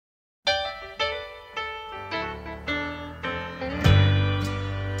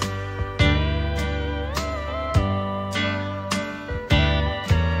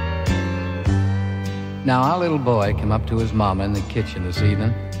Now, our little boy came up to his mama in the kitchen this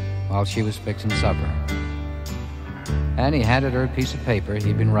evening while she was fixing supper. And he handed her a piece of paper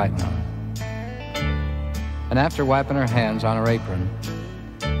he'd been writing on. And after wiping her hands on her apron,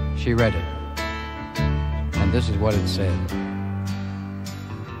 she read it. And this is what it said.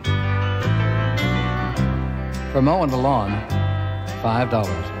 For mowing the lawn,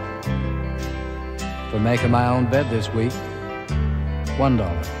 $5. For making my own bed this week,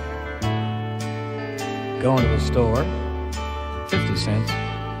 $1. Going to the store, 50 cents.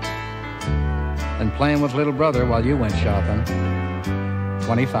 And playing with little brother while you went shopping,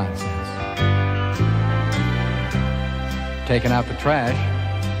 25 cents. Taking out the trash,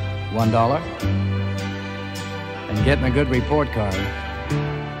 $1. And getting a good report card,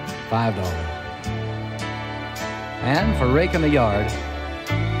 $5. And for raking the yard,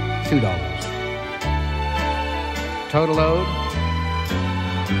 $2. Total owed,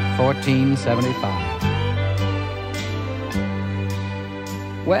 $14.75.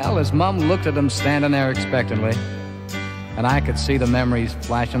 Well, as Mom looked at him standing there expectantly, and I could see the memories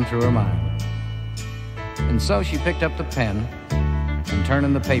flashing through her mind. And so she picked up the pen and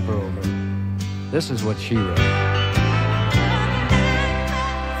turning the paper over. This is what she wrote.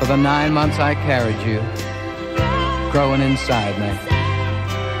 For the 9 months I carried you, growing inside me,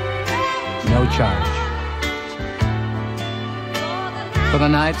 no charge. For the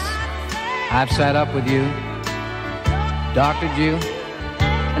nights I've sat up with you, doctored you,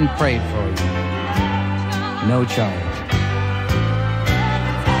 and prayed for you, no charge.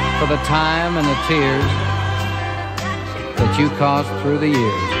 For the time and the tears that you caused through the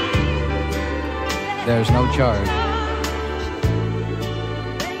years, there's no charge.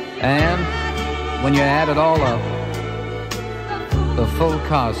 And when you add it all up, the full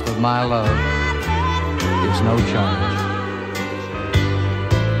cost of my love is no charge.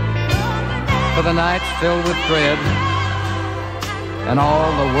 For the nights filled with dread and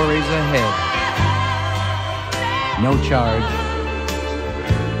all the worries ahead, no charge.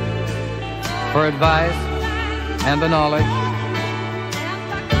 For advice and the knowledge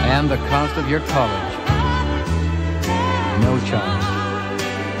and the cost of your college, no charge.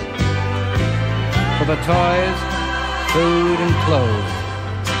 For the toys, food and clothes,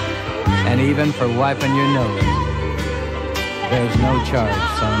 and even for wiping your nose, there's no charge,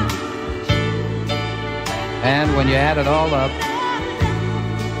 son. And when you add it all up,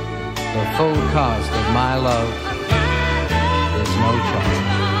 the full cost of my love is no charge.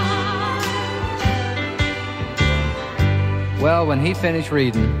 Well, when he finished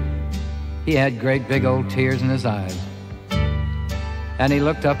reading, he had great big old tears in his eyes. And he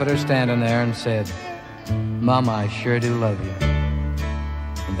looked up at her standing there and said, Mama, I sure do love you.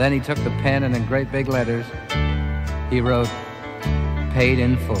 And then he took the pen and in great big letters, he wrote, paid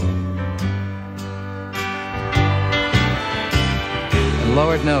in full. And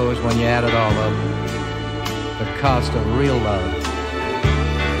Lord knows when you add it all up, the cost of real love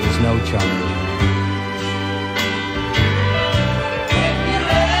is no charge.